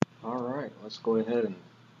Let's go ahead and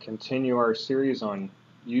continue our series on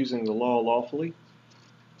using the law lawfully,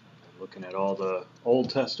 looking at all the Old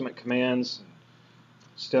Testament commands, and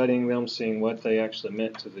studying them, seeing what they actually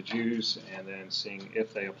meant to the Jews, and then seeing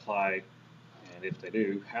if they apply, and if they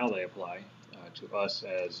do, how they apply to us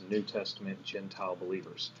as New Testament Gentile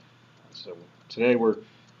believers. So today we're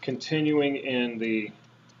continuing in the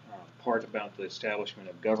part about the establishment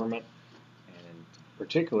of government. In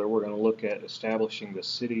particular, we're going to look at establishing the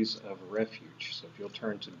cities of refuge. So if you'll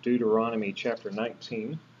turn to Deuteronomy chapter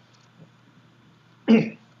 19, we're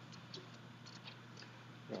going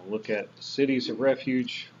to look at the cities of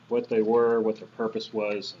refuge, what they were, what their purpose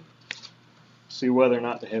was, and see whether or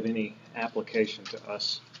not they have any application to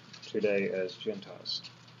us today as Gentiles.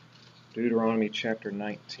 Deuteronomy chapter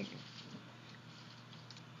 19.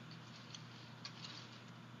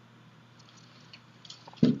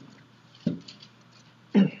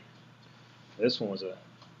 This one was a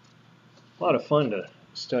lot of fun to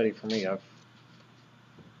study for me. I've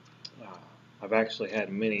actually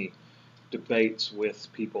had many debates with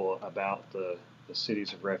people about the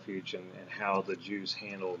cities of refuge and how the Jews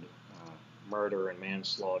handled murder and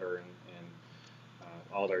manslaughter and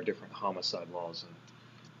all their different homicide laws. And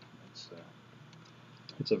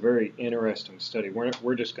it's a very interesting study.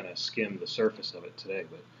 We're just going to skim the surface of it today,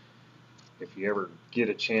 but if you ever get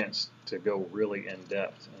a chance to go really in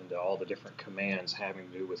depth into all the different commands having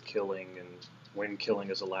to do with killing and when killing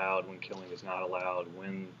is allowed, when killing is not allowed,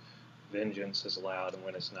 when vengeance is allowed and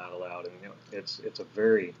when it's not allowed, and it's a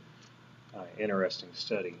very interesting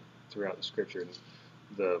study throughout the Scripture. And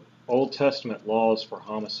the Old Testament laws for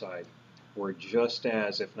homicide were just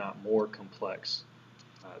as, if not more, complex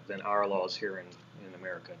than our laws here in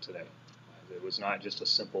America today. It was not just a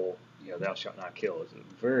simple, thou shalt not kill. It's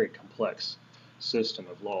a very complex system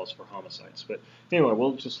of laws for homicides. But anyway,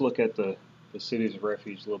 we'll just look at the cities of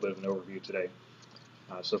refuge, a little bit of an overview today.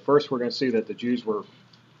 So first we're going to see that the Jews were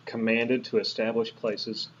commanded to establish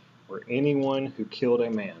places where anyone who killed a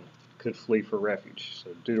man could flee for refuge. So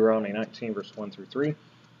Deuteronomy 19, verse 1 through 3.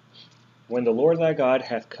 When the Lord thy God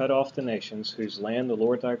hath cut off the nations whose land the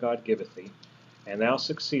Lord thy God giveth thee, and thou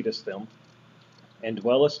succeedest them, and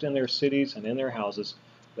dwellest in their cities and in their houses,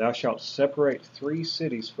 thou shalt separate 3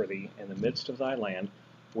 cities for thee in the midst of thy land,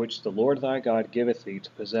 which the Lord thy God giveth thee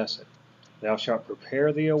to possess it. Thou shalt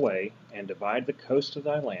prepare thee a way, and divide the coast of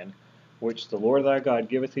thy land, which the Lord thy God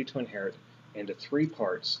giveth thee to inherit, into 3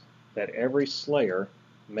 parts, that every slayer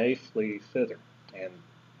may flee thither. And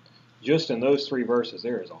just in those 3 verses,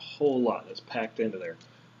 there is a whole lot that's packed into there.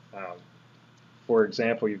 For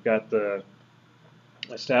example, you've got the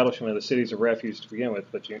establishment of the cities of refuge to begin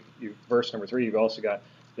with, but verse number 3, you've also got,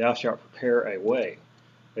 thou shalt prepare a way.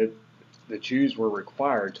 The Jews were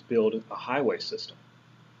required to build a highway system,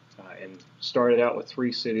 and started out with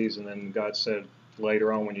 3 cities, and then God said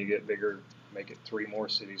later on, when you get bigger, make it 3 more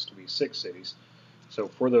cities to be 6 cities. So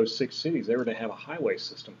for those 6 cities, they were to have a highway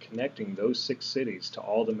system connecting those 6 cities to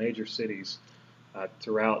all the major cities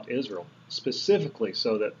throughout Israel, specifically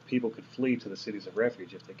so that people could flee to the cities of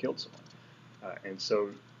refuge if they killed someone. And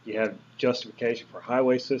so you have justification for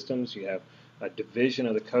highway systems. You have a division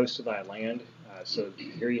of the coast of thy land. So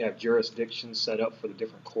here you have jurisdictions set up for the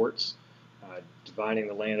different courts, dividing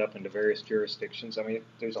the land up into various jurisdictions. I mean,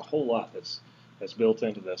 there's a whole lot that's built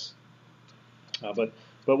into this. But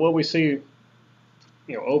what we see,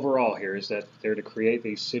 overall here is that they're to create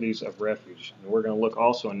these cities of refuge. And we're going to look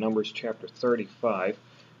also in Numbers chapter 35,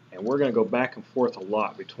 and we're going to go back and forth a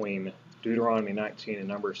lot between Deuteronomy 19 and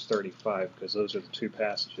Numbers 35, because those are the 2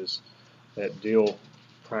 passages that deal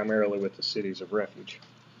primarily with the cities of refuge.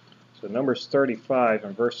 So Numbers 35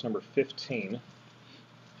 and verse number 15.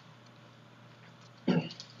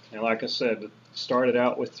 And like I said, it started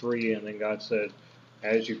out with 3, and then God said,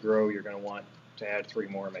 as you grow, you're going to want to add 3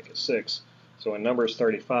 more and make it 6. So in Numbers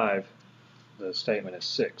 35, the statement is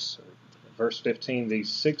 6. So verse 15, these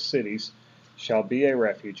 6 cities shall be a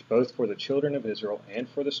refuge, both for the children of Israel and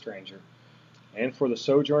for the stranger, and for the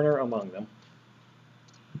sojourner among them,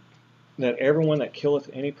 that everyone that killeth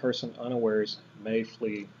any person unawares may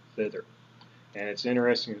flee thither. And it's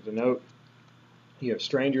interesting to note, you have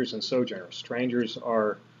strangers and sojourners. Strangers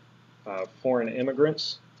are foreign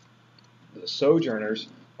immigrants. The sojourners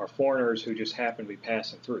are foreigners who just happen to be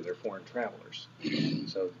passing through. They're foreign travelers.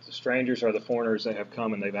 So the strangers are the foreigners that have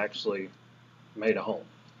come and they've actually made a home.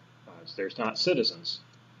 There's not citizens.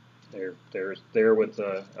 They're there with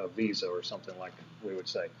a visa or something like we would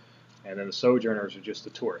say. And then the sojourners are just the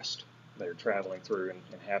tourists that are traveling through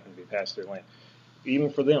and happen to be passing through land. Even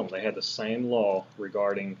for them, they had the same law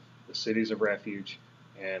regarding the cities of refuge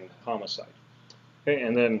and homicide. Okay,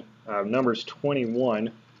 and then Numbers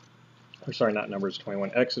 21, or sorry, not Numbers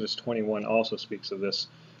 21. Exodus 21 also speaks of this.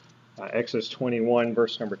 Exodus 21,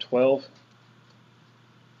 verse number 12.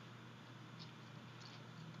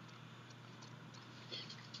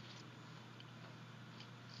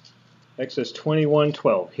 Exodus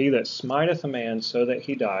 21:12. He that smiteth a man so that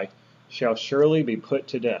he die shall surely be put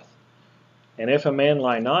to death. And if a man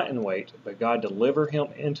lie not in wait, but God deliver him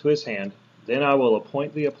into his hand, then I will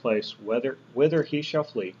appoint thee a place whither he shall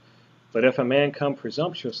flee. But if a man come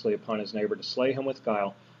presumptuously upon his neighbor to slay him with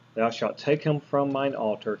guile, thou shalt take him from mine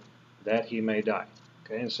altar, that he may die.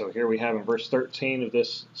 Okay, and so here we have in verse 13 of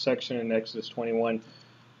this section in Exodus 21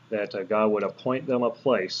 that God would appoint them a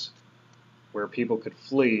place where people could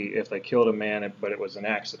flee if they killed a man, but it was an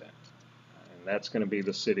accident. And that's going to be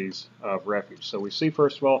the cities of refuge. So we see,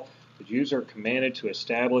 first of all, the Jews are commanded to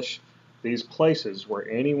establish these places where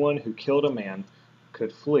anyone who killed a man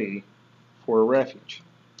could flee for a refuge.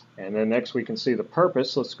 And then next we can see the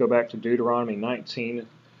purpose. Let's go back to Deuteronomy 19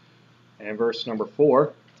 and verse number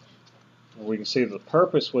 4. And we can see that the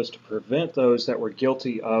purpose was to prevent those that were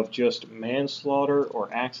guilty of just manslaughter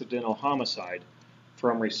or accidental homicide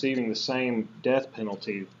from receiving the same death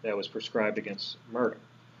penalty that was prescribed against murder.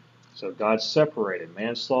 So God separated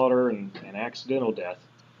manslaughter and accidental death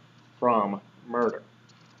from murder.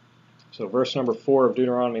 So verse number 4 of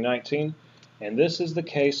Deuteronomy 19, and this is the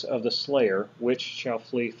case of the slayer which shall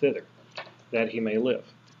flee thither, that he may live.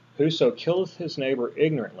 Whoso killeth his neighbor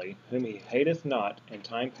ignorantly, whom he hateth not in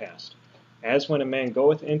time past, as when a man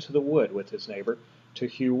goeth into the wood with his neighbor to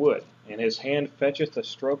hew wood, and his hand fetcheth a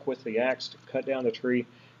stroke with the axe to cut down the tree,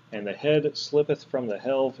 and the head slippeth from the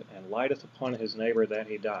helve, and lighteth upon his neighbor that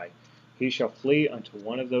he die, he shall flee unto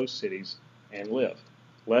one of those cities, and live,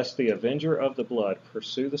 lest the avenger of the blood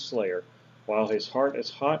pursue the slayer, while his heart is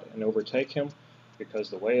hot, and overtake him, because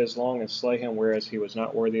the way is long, and slay him, whereas he was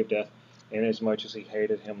not worthy of death, inasmuch as he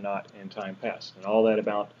hated him not in time past. And all that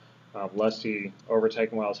about lest he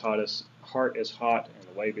overtake him while his heart is hot, and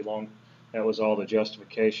the way be long, that was all the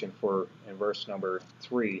justification for, in verse number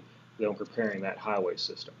 3, them preparing that highway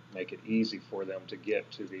system, make it easy for them to get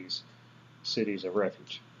to these cities of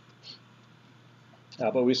refuge.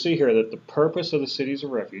 But we see here that the purpose of the cities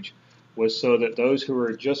of refuge was so that those who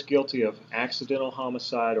were just guilty of accidental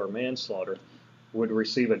homicide or manslaughter would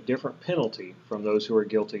receive a different penalty from those who are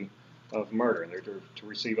guilty of murder. They're to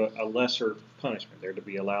receive a lesser punishment. They're to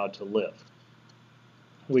be allowed to live.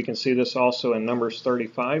 We can see this also in Numbers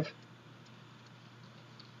 35.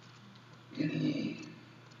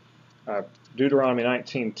 Deuteronomy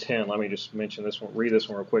 19:10. Let me just mention this one. Read this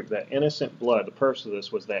one real quick. That innocent blood. The purpose of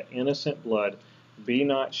this was that innocent blood be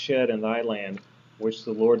not shed in thy land, which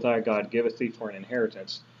the Lord thy God giveth thee for an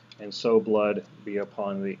inheritance, and so blood be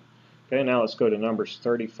upon thee. Okay, now let's go to Numbers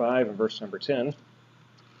 35 and verse number 10.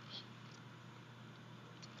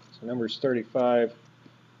 So Numbers 35,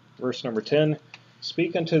 verse number 10.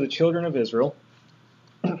 Speak unto the children of Israel,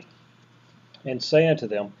 and say unto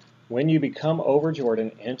them, when you become over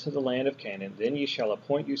Jordan into the land of Canaan, then ye shall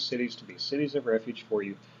appoint you cities to be cities of refuge for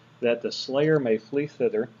you, that the slayer may flee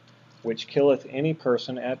thither, which killeth any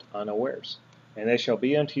person at unawares. And they shall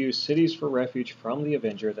be unto you cities for refuge from the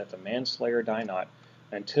avenger, that the manslayer die not,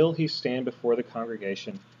 until he stand before the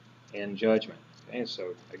congregation in judgment. Okay,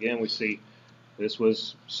 so again we see this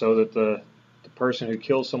was so that the person who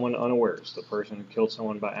killed someone unawares, the person who killed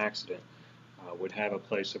someone by accident, would have a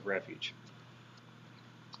place of refuge.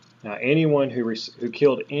 Now, anyone who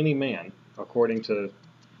killed any man, according to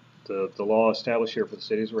the law established here for the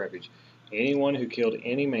cities of refuge, anyone who killed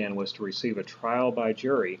any man was to receive a trial by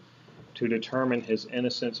jury to determine his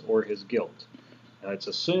innocence or his guilt. Now, it's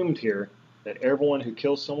assumed here that everyone who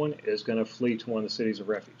kills someone is going to flee to one of the cities of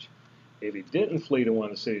refuge. If he didn't flee to one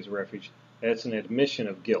of the cities of refuge, that's an admission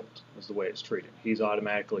of guilt, is the way it's treated. He's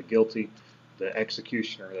automatically guilty. The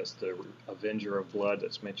executioner, that's the avenger of blood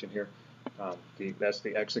that's mentioned here, that's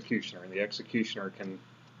the executioner, and the executioner can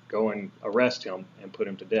go and arrest him and put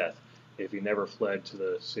him to death if he never fled to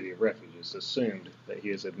the city of refuge. It's assumed that he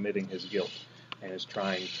is admitting his guilt and is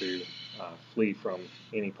trying to flee from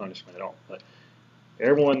any punishment at all. But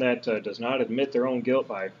everyone that does not admit their own guilt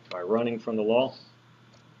by running from the law,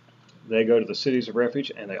 they go to the cities of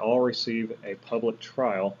refuge, and they all receive a public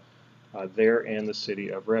trial there in the city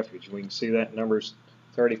of refuge. We can see that in Numbers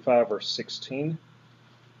 35, verse 16.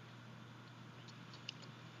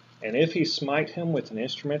 And if he smite him with an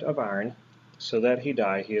instrument of iron, so that he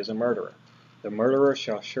die, he is a murderer. The murderer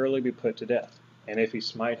shall surely be put to death. And if he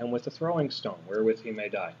smite him with a throwing stone, wherewith he may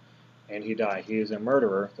die, and he die, he is a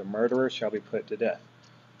murderer. The murderer shall be put to death.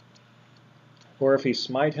 Or if he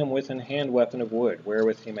smite him with an hand weapon of wood,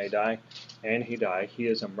 wherewith he may die, and he die, he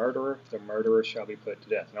is a murderer, the murderer shall be put to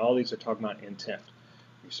death. And all these are talking about intent.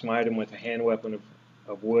 You smite him with a hand weapon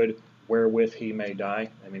of wood, wherewith he may die.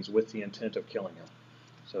 That means with the intent of killing him.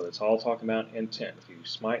 So it's all talking about intent. If you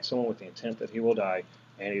smite someone with the intent that he will die,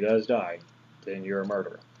 and he does die, then you're a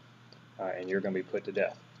murderer, and you're going to be put to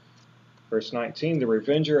death. Verse 19, the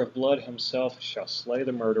revenger of blood himself shall slay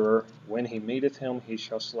the murderer. When he meeteth him, he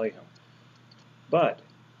shall slay him. But,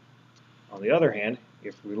 on the other hand,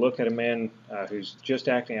 if we look at a man who's just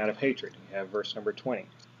acting out of hatred, you have verse number 20,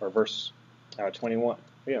 or verse 21.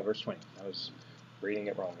 Yeah, verse 20. I was reading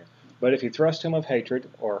it wrong here. But if he thrust him of hatred,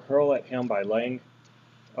 or hurl at him by laying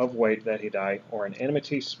of weight that he die, or in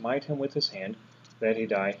enmity smite him with his hand that he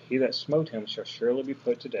die, he that smote him shall surely be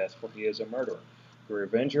put to death, for he is a murderer. The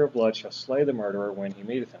revenger of blood shall slay the murderer when he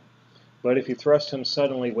meeteth him. But if he thrust him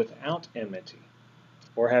suddenly without enmity,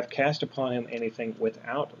 or have cast upon him anything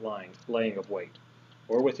without laying of weight,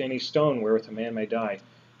 or with any stone wherewith a man may die,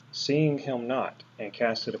 seeing him not, and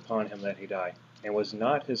cast it upon him that he die, and was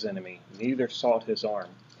not his enemy, neither sought his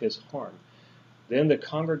harm, then the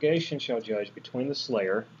congregation shall judge between the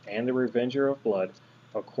slayer and the revenger of blood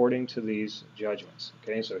according to these judgments.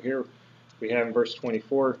 Okay, so here we have in verse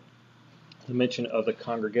 24 the mention of the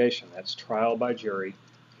congregation. That's trial by jury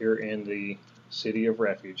here in the city of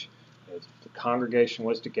refuge. The congregation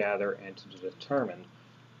was to gather and to determine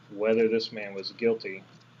whether this man was guilty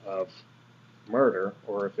of murder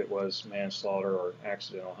or if it was manslaughter or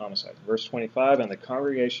accidental homicide. Verse 25, and the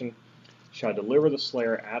congregation shall deliver the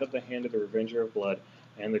slayer out of the hand of the revenger of blood,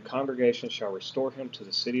 and the congregation shall restore him to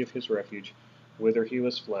the city of his refuge, whither he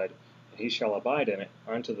was fled, and he shall abide in it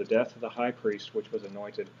unto the death of the high priest, which was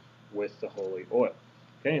anointed with the holy oil.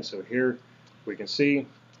 Okay, and so here we can see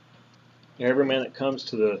every man that comes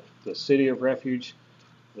to the city of refuge,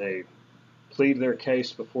 they plead their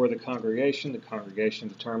case before the congregation. The congregation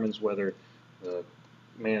determines whether the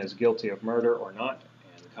man is guilty of murder or not,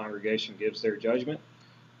 and the congregation gives their judgment.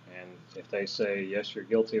 And if they say, yes, you're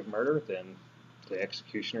guilty of murder, then the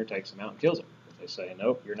executioner takes him out and kills him. If they say,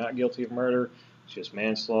 nope, you're not guilty of murder, it's just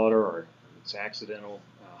manslaughter or it's accidental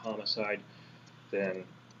homicide, then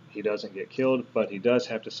he doesn't get killed, but he does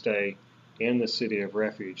have to stay in the city of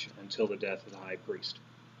refuge until the death of the high priest.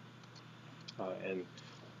 And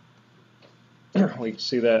we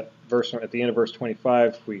see that verse at the end of verse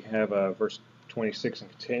 25. We have verse 26 and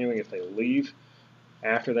continuing. If they leave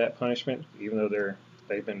after that punishment, even though their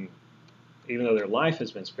life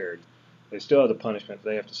has been spared, they still have the punishment.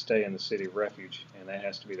 They have to stay in the city of refuge, and that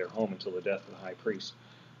has to be their home until the death of the high priest.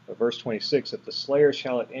 But verse 26, if the slayer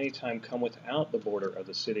shall at any time come without the border of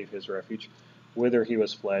the city of his refuge, whither he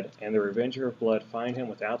was fled, and the revenger of blood find him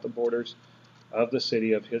without the borders of the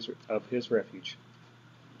city of his refuge,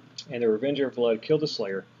 and the revenger of blood kill the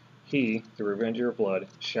slayer, he, the revenger of blood,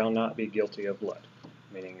 shall not be guilty of blood.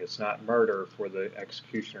 Meaning it's not murder for the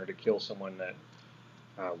executioner to kill someone that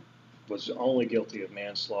was only guilty of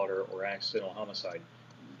manslaughter or accidental homicide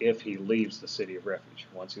if he leaves the city of refuge.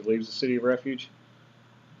 Once he leaves the city of refuge,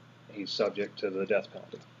 he's subject to the death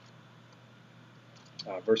penalty.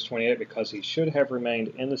 Verse 28, because he should have remained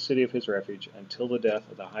in the city of his refuge until the death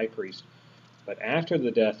of the high priest, but after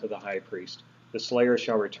the death of the high priest, the slayer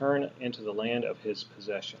shall return into the land of his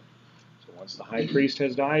possession. So once the high priest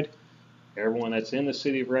has died, everyone that's in the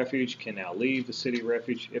city of refuge can now leave the city of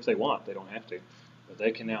refuge if they want. They don't have to. But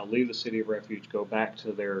they can now leave the city of refuge, go back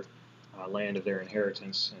to their land of their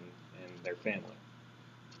inheritance and their family.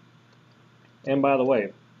 And by the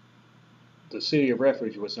way, the city of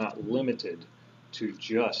refuge was not limited to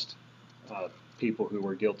just people who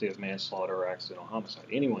were guilty of manslaughter or accidental homicide.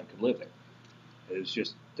 Anyone could live there. It was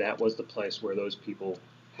just that was the place where those people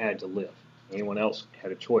had to live. Anyone else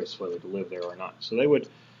had a choice whether to live there or not. So they would,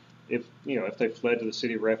 if they fled to the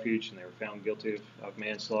city of refuge and they were found guilty of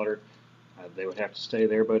manslaughter, they would have to stay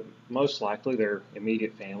there. But most likely their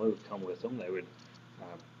immediate family would come with them. They would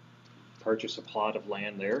purchase a plot of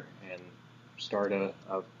land there and start a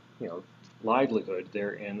livelihood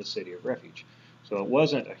there in the city of refuge. So it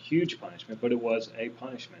wasn't a huge punishment, but it was a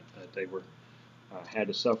punishment that they were had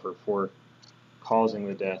to suffer for causing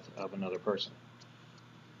the death of another person.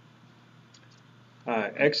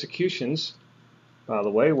 Executions, by the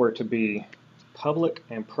way, were to be public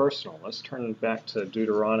and personal. Let's turn back to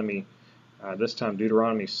Deuteronomy, this time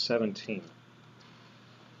Deuteronomy 17.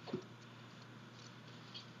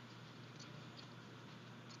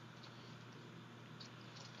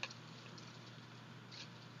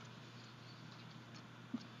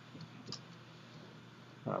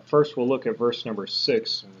 First, we'll look at verse number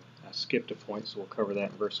 6. And I skipped a point, so we'll cover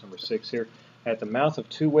that in verse number 6 here. At the mouth of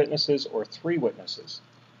 2 witnesses or 3 witnesses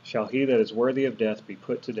shall he that is worthy of death be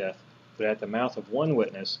put to death, but at the mouth of 1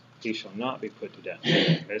 witness he shall not be put to death.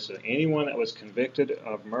 Okay, so anyone that was convicted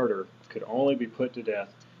of murder could only be put to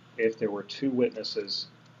death if there were 2 witnesses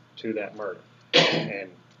to that murder.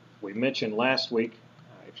 And we mentioned last week,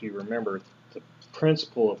 if you remember, the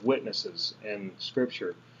principle of witnesses in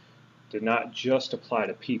Scripture did not just apply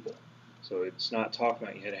to people. So it's not talking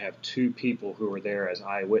about you had to have 2 people who were there as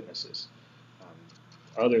eyewitnesses.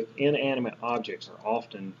 Other inanimate objects are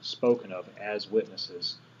often spoken of as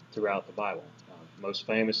witnesses throughout the Bible. Most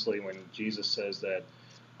famously when Jesus says that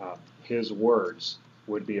his words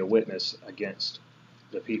would be a witness against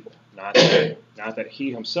the people. Not that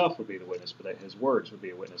he himself would be the witness, but that his words would be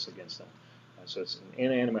a witness against them. So it's an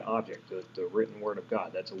inanimate object, the written word of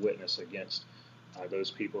God. That's a witness against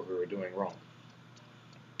those people who are doing wrong.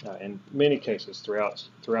 In many cases throughout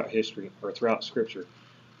history or throughout Scripture,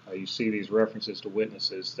 you see these references to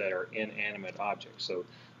witnesses that are inanimate objects. So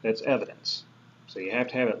that's evidence. So you have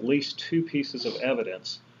to have at least 2 pieces of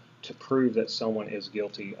evidence to prove that someone is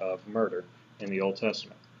guilty of murder in the Old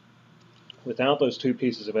Testament. Without those 2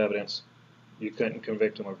 pieces of evidence, you couldn't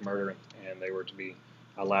convict them of murder, and they were to be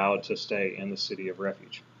allowed to stay in the city of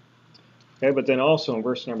refuge. Okay, but then also in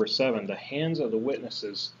verse number 7, the hands of the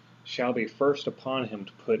witnesses shall be first upon him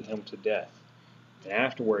to put him to death, and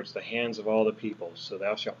afterwards the hands of all the people, so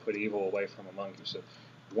thou shalt put evil away from among you. So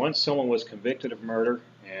once someone was convicted of murder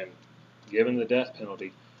and given the death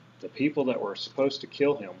penalty, the people that were supposed to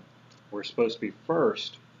kill him were supposed to be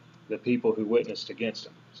first the people who witnessed against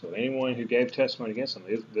him. So anyone who gave testimony against him,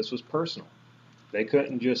 this was personal. They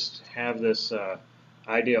couldn't just have this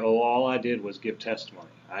idea, oh, all I did was give testimony.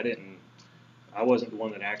 I wasn't the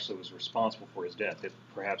one that actually was responsible for his death, if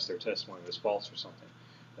perhaps their testimony was false or something.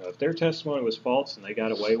 If their testimony was false and they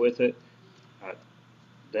got away with it,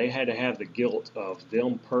 they had to have the guilt of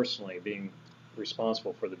them personally being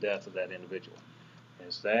responsible for the death of that individual.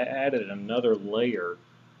 And so that added another layer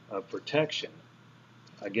of protection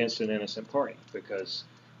against an innocent party, because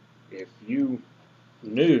if you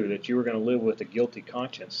knew that you were going to live with a guilty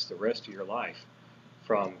conscience the rest of your life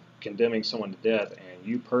from condemning someone to death and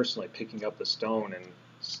you personally picking up the stone and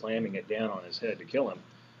slamming it down on his head to kill him,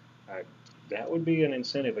 that would be an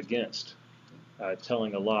incentive against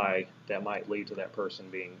telling a lie that might lead to that person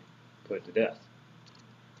being put to death.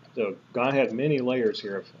 So God had many layers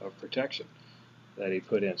here of protection that he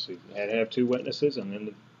put in. So you had to have 2 witnesses, and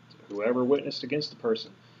then whoever witnessed against the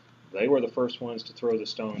person, they were the first ones to throw the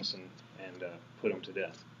stones and put them to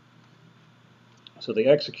death. So the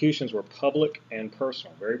executions were public and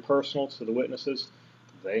personal. Very personal to the witnesses.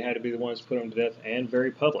 They had to be the ones to put them to death, and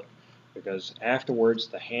very public, because afterwards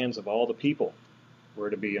the hands of all the people were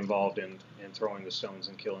to be involved in throwing the stones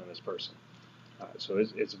and killing this person. So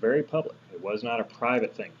it's very public. It was not a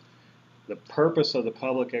private thing. The purpose of the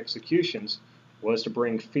public executions was to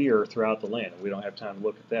bring fear throughout the land. We don't have time to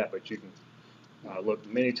look at that, but you can look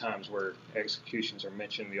many times where executions are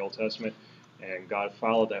mentioned in the Old Testament, and God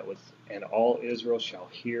followed that with, and all Israel shall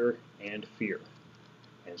hear and fear,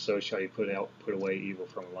 and so shall you put away evil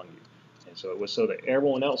from among you. And so it was so that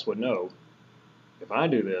everyone else would know, if I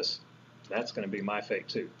do this, that's going to be my fate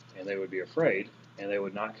too. And they would be afraid, and they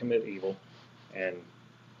would not commit evil, and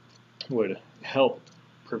would help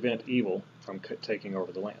prevent evil from taking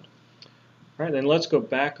over the land. All right, then let's go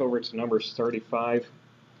back over to Numbers 35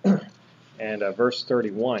 and verse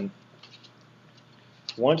 31.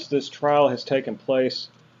 Once this trial has taken place,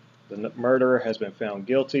 the murderer has been found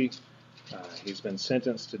guilty. He's been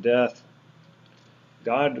sentenced to death.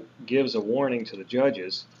 God gives a warning to the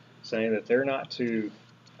judges, saying that they're not to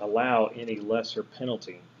allow any lesser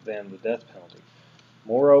penalty than the death penalty.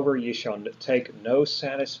 Moreover, ye shall take no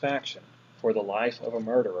satisfaction for the life of a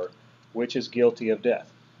murderer, which is guilty of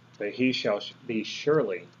death, but he shall be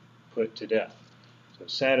surely put to death. So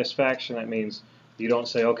satisfaction, that means you don't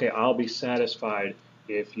say, okay, I'll be satisfied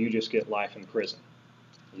if you just get life in prison.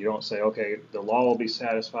 You don't say, okay, the law will be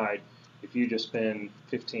satisfied if you just spend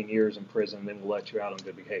 15 years in prison, then we'll let you out on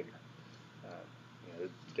good behavior.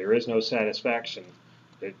 There is no satisfaction.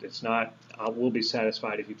 It's not, I will be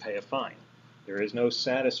satisfied if you pay a fine. There is no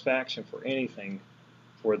satisfaction for anything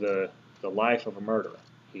for the life of a murderer.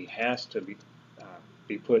 He has to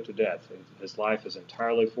be put to death. His life is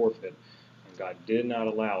entirely forfeit, and God did not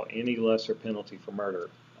allow any lesser penalty for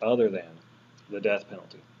murder other than the death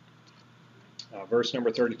penalty. Verse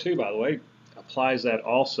number 32, by the way, applies that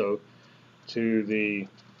also to the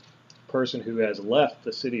person who has left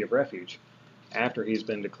the city of refuge after he's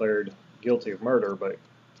been declared guilty of murder,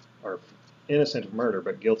 or innocent of murder,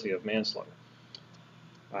 but guilty of manslaughter.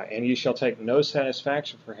 And ye shall take no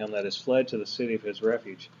satisfaction for him that is fled to the city of his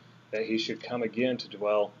refuge, that he should come again to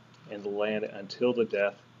dwell in the land until the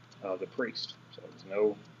death of the priest. So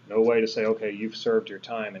there's no way to say, okay, you've served your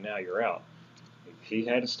time and now you're out. He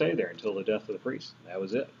had to stay there until the death of the priest. That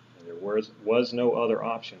was it. And there was no other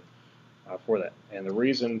option for that. And the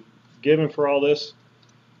reason given for all this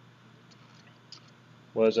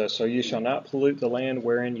was, so ye shall not pollute the land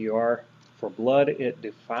wherein ye are, for blood it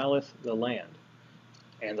defileth the land.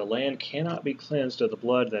 And the land cannot be cleansed of the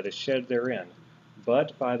blood that is shed therein,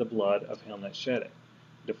 but by the blood of him that shed it.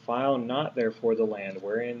 Defile not therefore the land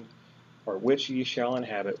wherein or which ye shall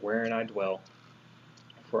inhabit, wherein I dwell,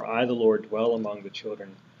 for I the Lord dwell among the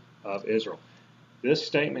children of Israel. This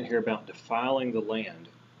statement here about defiling the land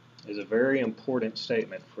is a very important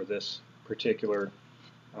statement for this particular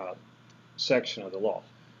section of the law.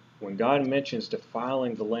 When God mentions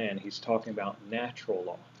defiling the land, he's talking about natural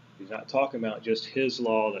law. He's not talking about just his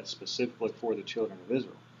law that's specifically for the children of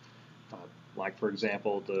Israel. Like, for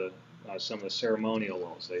example, some of the ceremonial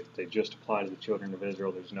laws. They just apply to the children of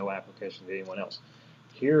Israel. There's no application to anyone else.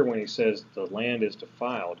 Here, when he says the land is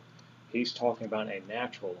defiled, he's talking about a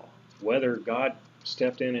natural law. Whether God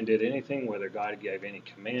stepped in and did anything, whether God gave any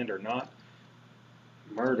command or not,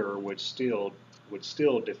 murder would still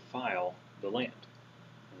defile the land.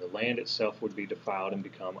 The land itself would be defiled and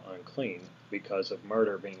become unclean because of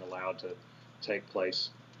murder being allowed to take place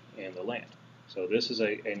in the land. So this is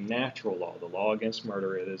a natural law. The law against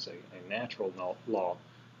murder, it is a natural law,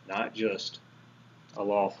 not just a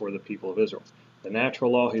law for the people of Israel. The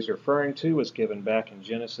natural law he's referring to was given back in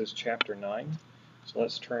Genesis chapter 9. So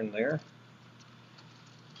let's turn there.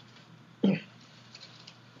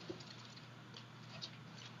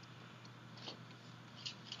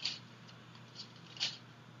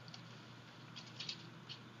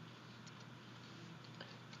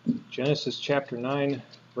 Genesis chapter 9,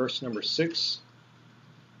 verse number 6.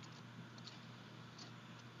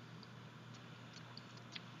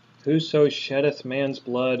 Whoso sheddeth man's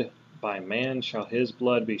blood, by man shall his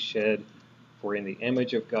blood be shed, for in the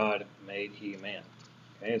image of God made he man.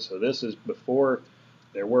 Okay, so this is before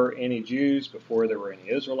there were any Jews, before there were any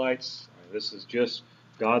Israelites. This is just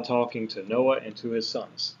God talking to Noah and to his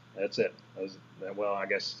sons. That's it. Well, I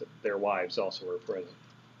guess their wives also were present.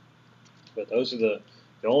 But those are the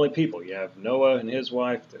only people. You have Noah and his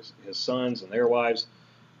wife, his sons and their wives,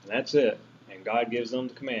 and that's it. And God gives them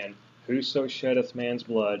the command, whoso sheddeth man's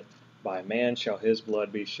blood, by man shall his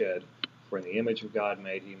blood be shed, for in the image of God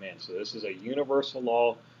made he man. So this is a universal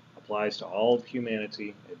law, applies to all of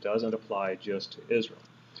humanity. It doesn't apply just to Israel.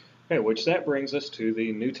 Okay, which that brings us to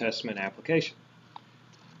the New Testament application.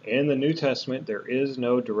 In the New Testament, there is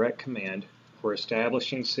no direct command for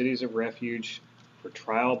establishing cities of refuge, for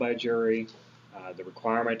trial by jury, the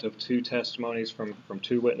requirement of 2 testimonies from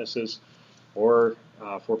 2 witnesses, or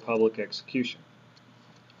for public execution.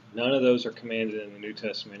 None of those are commanded in the New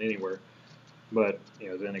Testament anywhere. But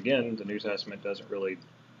then again, the New Testament doesn't really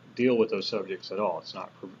deal with those subjects at all. It's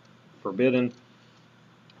not forbidden.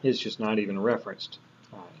 It's just not even referenced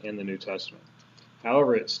in the New Testament.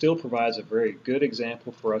 However, it still provides a very good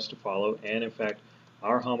example for us to follow. And in fact,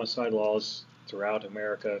 our homicide laws throughout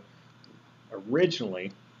America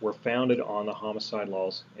originally were founded on the homicide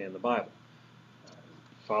laws in the Bible.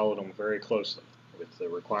 Followed them very closely with the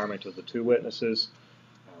requirement of the 2 witnesses,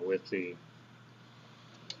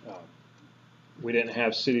 we didn't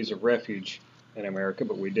have cities of refuge in America,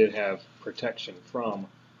 but we did have protection from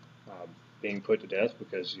being put to death,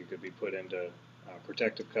 because you could be put into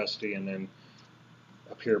protective custody and then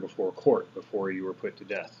appear before court before you were put to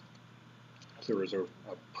death. So there was a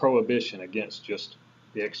prohibition against just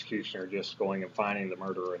the executioner just going and finding the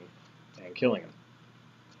murderer and killing him.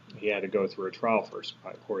 He had to go through a trial first,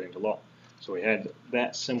 according to law. So we had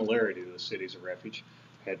that similarity to the cities of refuge.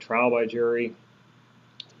 We had trial by jury,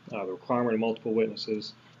 the requirement of multiple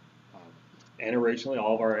witnesses, and originally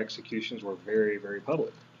all of our executions were very, very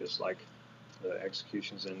public, just like the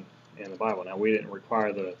executions in the Bible. Now, we didn't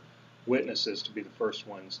require the witnesses to be the first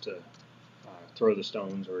ones to throw the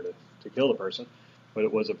stones or to kill the person, but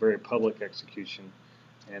it was a very public execution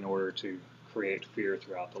in order to create fear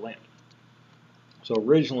throughout the land. So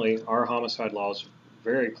originally, our homicide laws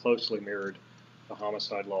very closely mirrored the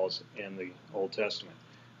homicide laws in the Old Testament.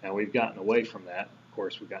 Now, we've gotten away from that. Of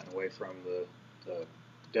course, we've gotten away from the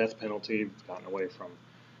death penalty, we've gotten away from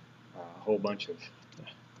a whole bunch of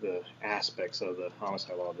the aspects of the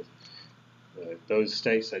homicide law. Those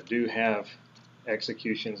states that do have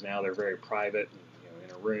executions now, they're very private, and,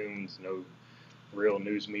 in a room, there's no real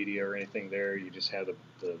news media or anything there. You just have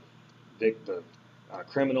the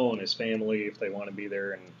criminal and his family, if they want to be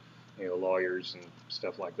there, and lawyers and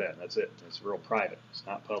stuff like that. And that's it. It's real private. It's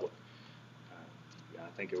not public. I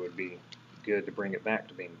think it would be good to bring it back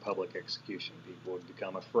to being public execution. People would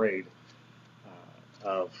become afraid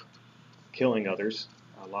of killing others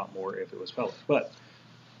a lot more if it was public. But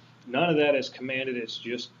none of that is commanded. It's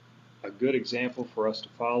just a good example for us to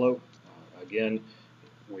follow. Again,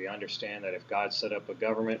 we understand that if God set up a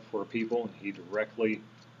government for people and He directly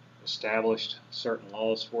established certain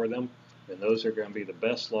laws for them, then those are going to be the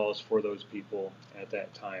best laws for those people at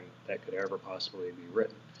that time that could ever possibly be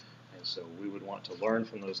written. And so we would want to learn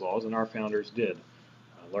from those laws, and our founders did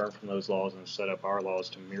learn from those laws and set up our laws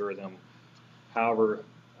to mirror them however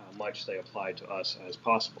much they applied to us as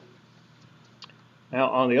possible. Now,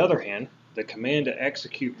 on the other hand, the command to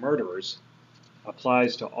execute murderers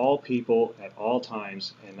applies to all people at all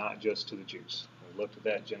times and not just to the Jews. We looked at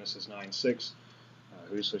that, Genesis 9:6.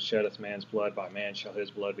 Whoso sheddeth man's blood, by man shall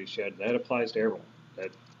his blood be shed. That applies to everyone.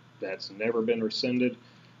 That's never been rescinded.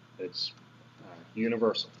 It's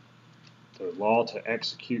universal. The law to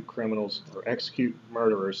execute criminals or execute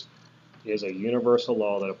murderers is a universal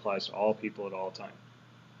law that applies to all people at all time.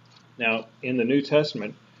 Now, in the New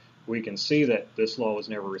Testament, we can see that this law was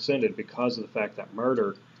never rescinded because of the fact that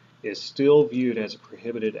murder is still viewed as a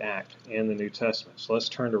prohibited act in the New Testament. So let's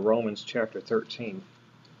turn to Romans chapter 13.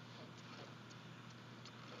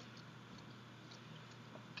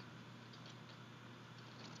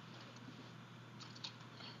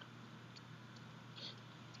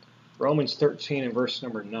 Romans 13 and verse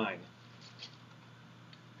number 9.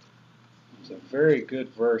 It's a very good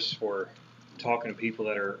verse for talking to people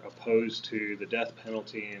that are opposed to the death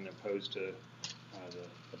penalty and opposed to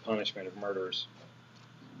the punishment of murderers.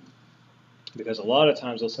 Because a lot of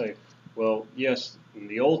times they'll say, well, yes, in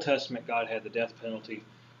the Old Testament God had the death penalty,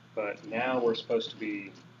 but now we're supposed to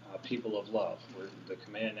be people of love. The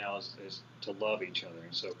command now is to love each other.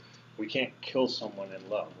 And so we can't kill someone in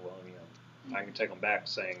love. Well, I can take them back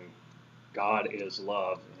saying God is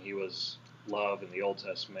love, and He was love in the Old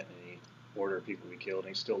Testament, and He ordered people to be killed, and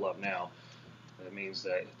He's still love now. That means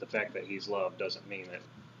that the fact that He's love doesn't mean that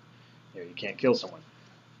you can't kill someone,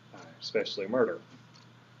 especially a murderer.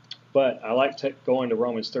 But I like going to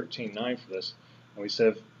Romans 13:9 for this. And we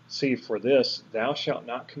said, see, for this, thou shalt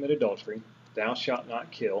not commit adultery, thou shalt not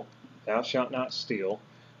kill, thou shalt not steal,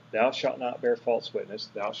 thou shalt not bear false witness,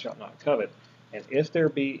 thou shalt not covet. And if there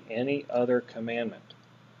be any other commandment,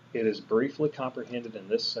 it is briefly comprehended in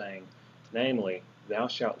this saying, namely, thou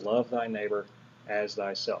shalt love thy neighbor as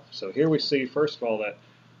thyself. So here we see, first of all, that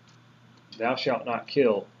thou shalt not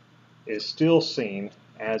kill is still seen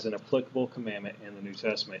as an applicable commandment in the New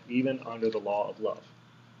Testament, even under the law of love.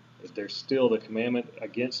 There's still the commandment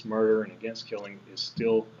against murder and against killing is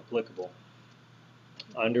still applicable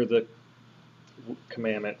under the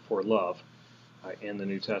commandment for love in the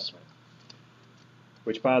New Testament.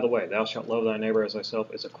 Which, by the way, thou shalt love thy neighbor as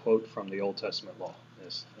thyself is a quote from the Old Testament law.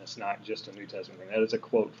 It's not just a New Testament thing. That is a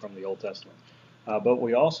quote from the Old Testament. But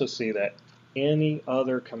we also see that any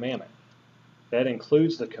other commandment, that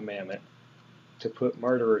includes the commandment to put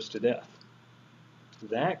murderers to death.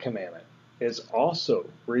 That commandment is also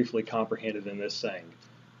briefly comprehended in this saying,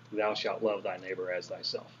 thou shalt love thy neighbor as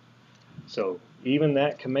thyself. So even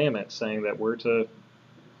that commandment saying that we're to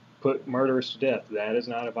put murderers to death, that is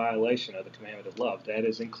not a violation of the commandment of love. That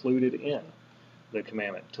is included in the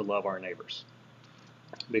commandment to love our neighbors.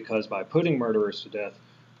 Because by putting murderers to death,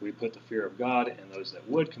 we put the fear of God in those that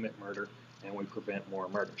would commit murder, and we prevent more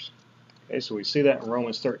murders. Okay, so we see that in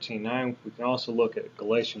Romans 13:9. We can also look at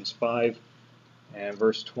Galatians 5 and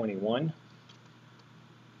verse 21.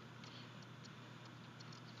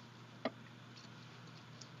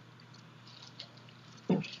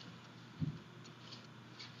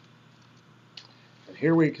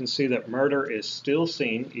 Here we can see that murder is still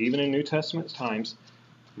seen, even in New Testament times,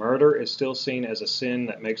 murder is still seen as a sin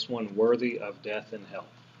that makes one worthy of death and hell.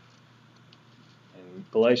 In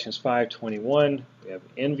Galatians 5:21, we have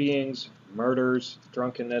envyings, murders,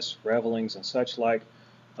 drunkenness, revelings, and such like,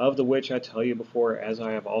 of the which I tell you before, as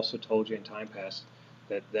I have also told you in time past,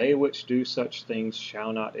 that they which do such things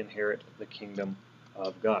shall not inherit the kingdom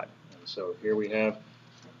of God. And so here we have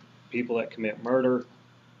people that commit murder,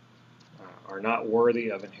 are not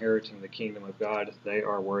worthy of inheriting the kingdom of God. They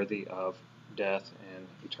are worthy of death and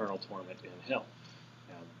eternal torment in hell.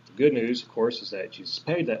 Now, the good news, of course, is that Jesus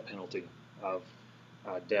paid that penalty of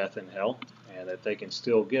death and hell, and that they can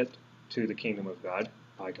still get to the kingdom of God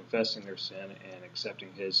by confessing their sin and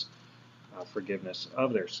accepting His forgiveness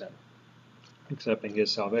of their sin, accepting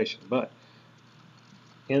His salvation. But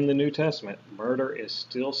in the New Testament, murder is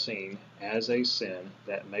still seen as a sin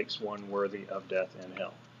that makes one worthy of death and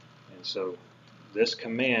hell. And so this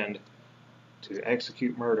command to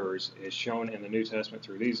execute murderers is shown in the New Testament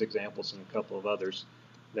through these examples and a couple of others,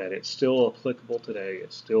 that it's still applicable today.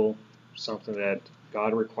 It's still something that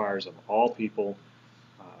God requires of all people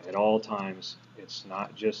at all times. It's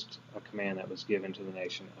not just a command that was given to the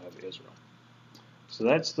nation of Israel. So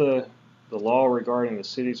that's the law regarding the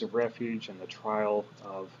cities of refuge and the trial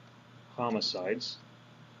of homicides.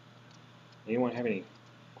 Anyone have any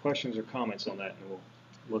questions or comments on that? And we'll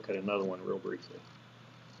look at another one real briefly.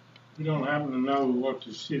 You don't happen to know what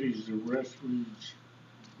the cities of refuge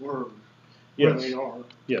were, Yes. where they are?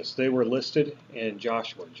 Yes, they were listed in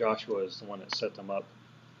Joshua. Joshua is the one that set them up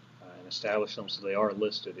and established them, so they are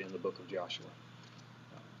listed in the book of Joshua.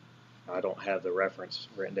 I don't have the reference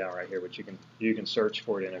written down right here, but you can search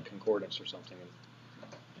for it in a concordance or something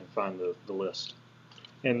and find the list.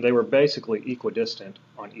 And they were basically equidistant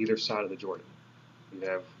on either side of the Jordan. You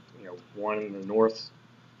have one in the north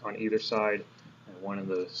on either side, and one in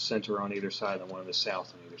the center on either side, and one in the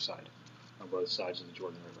south on either side, on both sides of the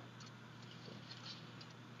Jordan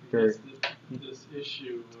River. This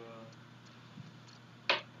issue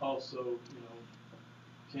also,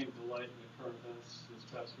 came to light in the current events this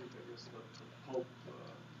past week. I guess the Pope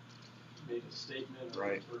made a statement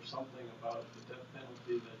or something about the death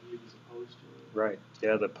penalty that he was opposed to. Right.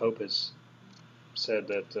 Yeah, the Pope has said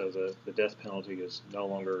that the death penalty is no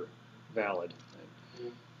longer valid.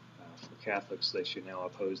 For Catholics, they should now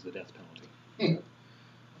oppose the death penalty.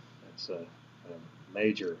 That's a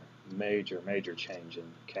major change in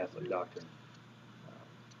Catholic doctrine.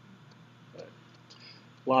 But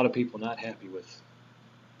a lot of people not happy with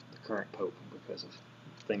the current Pope because of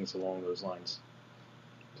things along those lines.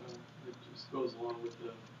 It just goes along with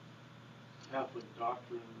the Catholic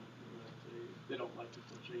doctrine that they don't like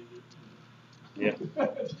people change it. Yeah.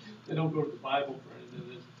 They don't go to the Bible for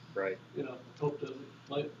anything. Right. The Pope doesn't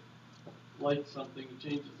like something, he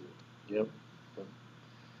changes it. Yep.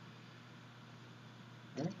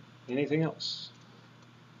 All right. Anything else?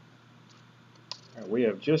 All right, we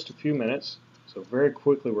have just a few minutes, so very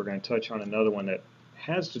quickly we're going to touch on another one that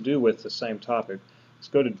has to do with the same topic. Let's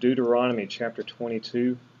go to Deuteronomy chapter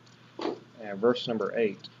 22 and verse number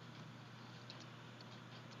 8.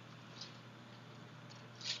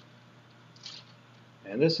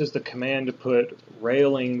 And this is the command to put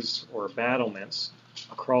railings or battlements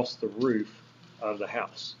across the roof of the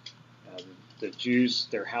house. The Jews,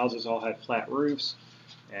 their houses all had flat roofs,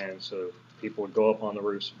 and so people would go up on the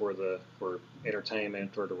roofs for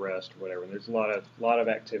entertainment or to rest or whatever. And there's a lot of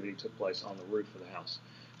activity took place on the roof of the house.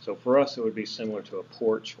 So for us, it would be similar to a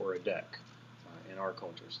porch or a deck in our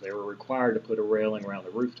cultures. They were required to put a railing around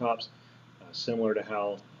the rooftops, similar to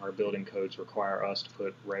how our building codes require us to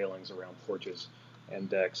put railings around porches and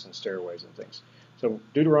decks and stairways and things. So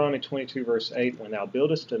Deuteronomy 22 verse 8, when thou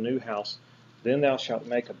buildest a new house, then thou shalt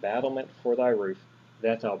make a battlement for thy roof,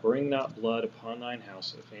 that thou bring not blood upon thine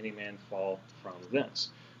house, if any man fall from thence.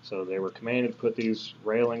 So they were commanded to put these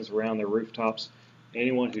railings around their rooftops.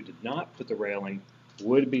 Anyone who did not put the railing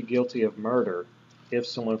would be guilty of murder if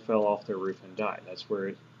someone fell off their roof and died. That's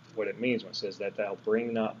what it means when it says that thou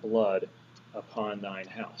bring not blood upon thine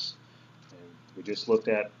house. And we just looked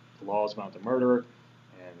at the laws about the murderer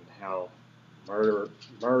and how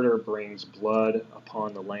murder brings blood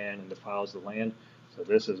upon the land and defiles the land. So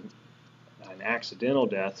this is an accidental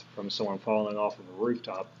death from someone falling off of a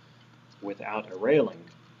rooftop without a railing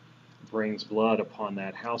brings blood upon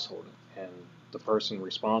that household. And the person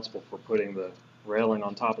responsible for putting the railing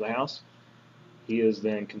on top of the house, he is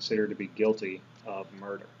then considered to be guilty of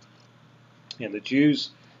murder. And the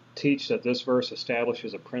Jews teach that this verse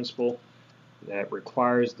establishes a principle that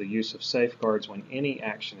requires the use of safeguards when any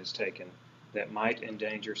action is taken that might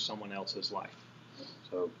endanger someone else's life.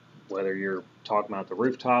 So whether you're talking about the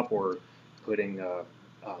rooftop or putting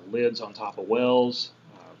lids on top of wells,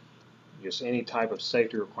 just any type of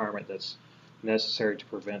safety requirement that's necessary to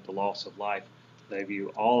prevent the loss of life, they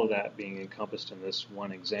view all of that being encompassed in this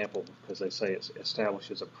one example because they say it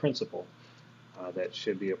establishes a principle that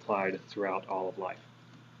should be applied throughout all of life.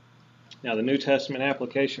 Now the New Testament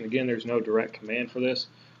application, again, there's no direct command for this,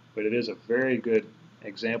 but it is a very good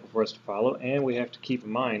example for us to follow, and we have to keep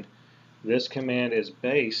in mind this command is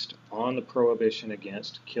based on the prohibition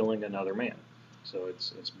against killing another man. So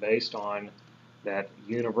it's based on that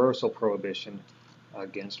universal prohibition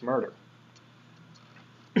against murder.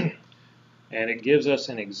 And it gives us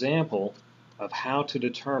an example of how to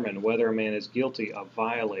determine whether a man is guilty of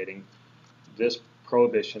violating this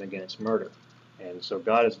prohibition against murder. And so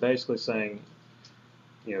God is basically saying,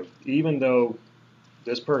 even though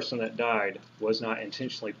this person that died was not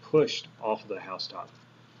intentionally pushed off of the housetop,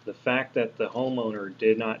 The fact that the homeowner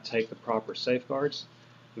did not take the proper safeguards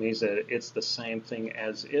means that it's the same thing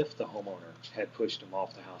as if the homeowner had pushed him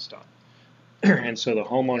off the housetop. And so the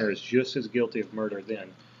homeowner is just as guilty of murder then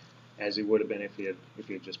as he would have been if he had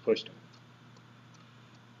just pushed him.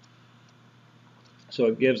 So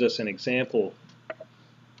it gives us an example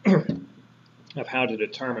of how to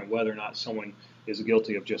determine whether or not someone is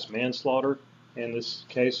guilty of just manslaughter in this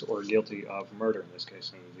case or guilty of murder in this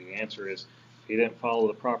case. And the answer is, if he didn't follow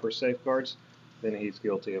the proper safeguards, then he's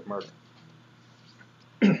guilty of murder.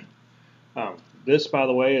 This, by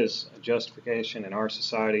the way, is a justification in our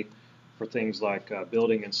society for things like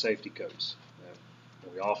building and safety codes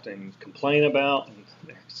that we often complain about, and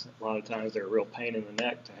a lot of times they're a real pain in the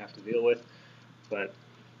neck to have to deal with.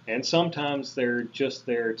 And sometimes they're just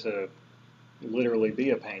there to literally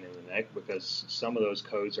be a pain in the neck, because some of those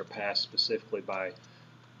codes are passed specifically by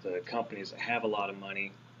the companies that have a lot of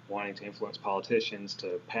money wanting to influence politicians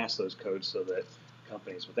to pass those codes so that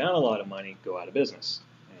companies without a lot of money go out of business,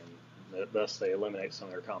 and thus they eliminate some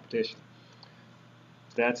of their competition.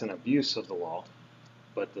 That's an abuse of the law,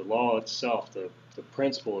 but the law itself, the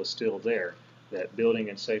principle is still there, that building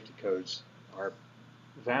and safety codes are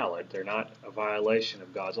valid. They're not a violation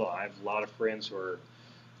of God's law. I have a lot of friends who are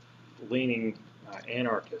leaning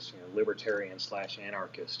anarchists,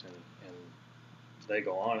 libertarian/anarchist, and they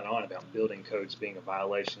go on and on about building codes being a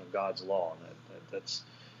violation of God's law, and that's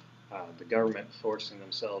the government forcing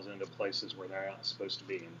themselves into places where they're not supposed to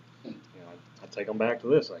be. And I take them back to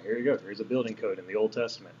this. Like, here you go. Here's a building code in the Old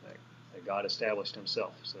Testament that God established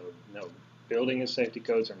Himself. So no, building and safety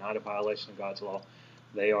codes are not a violation of God's law.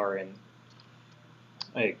 They are in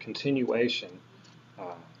a continuation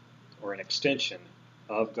or an extension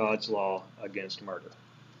of God's law against murder.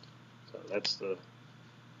 So that's the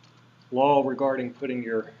law regarding putting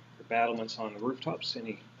your battlements on the rooftops.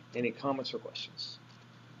 Any comments or questions?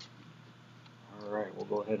 All right, we'll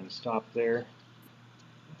go ahead and stop there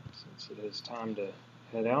since it is time to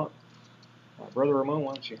head out. Brother Ramon,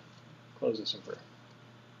 why don't you close us in prayer?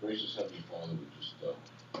 Gracious Heavenly Father, we just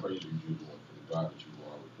praise you, Lord, for the God that you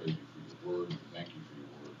are. We praise you for your word. We thank you